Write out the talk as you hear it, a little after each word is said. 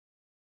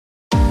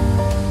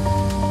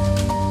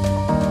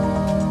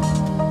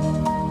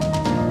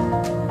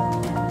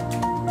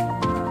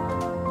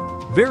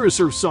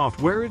Verisurf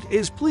Software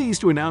is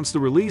pleased to announce the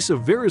release of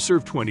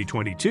Verisurf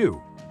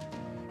 2022.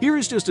 Here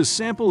is just a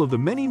sample of the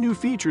many new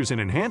features and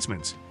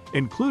enhancements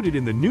included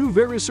in the new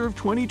Verisurf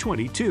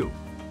 2022.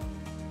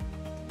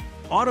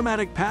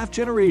 Automatic path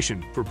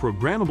generation for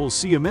programmable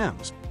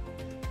CMMs.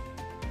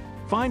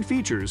 Find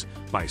features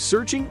by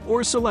searching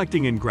or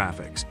selecting in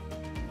graphics.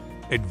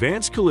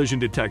 Advanced collision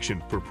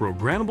detection for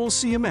programmable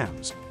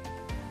CMMs.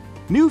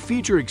 New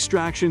feature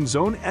extraction,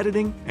 zone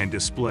editing, and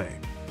display.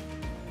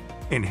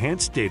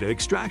 Enhanced data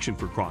extraction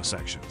for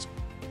cross-sections.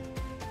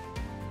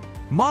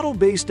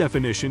 Model-based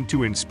definition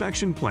to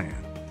inspection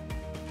plan.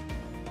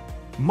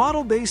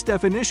 Model-based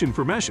definition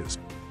for meshes.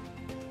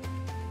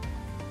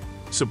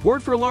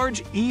 Support for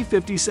large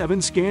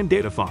E57 scan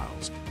data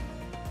files.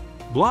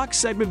 Block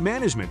segment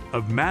management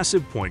of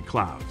massive point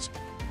clouds.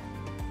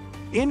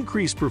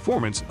 Increased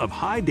performance of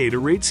high data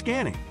rate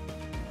scanning.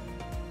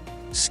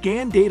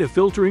 Scan data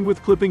filtering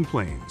with clipping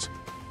planes.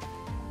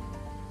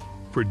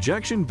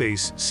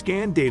 Projection-based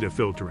scan data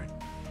filtering.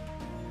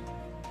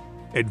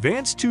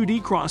 Advanced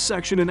 2D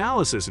cross-section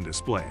analysis and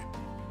display.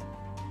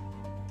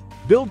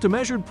 Build to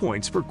measured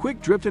points for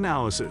quick drift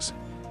analysis,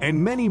 and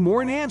many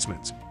more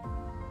enhancements.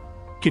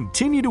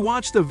 Continue to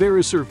watch the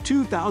Verisurf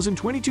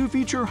 2022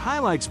 feature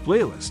highlights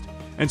playlist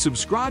and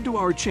subscribe to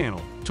our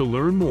channel to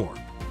learn more.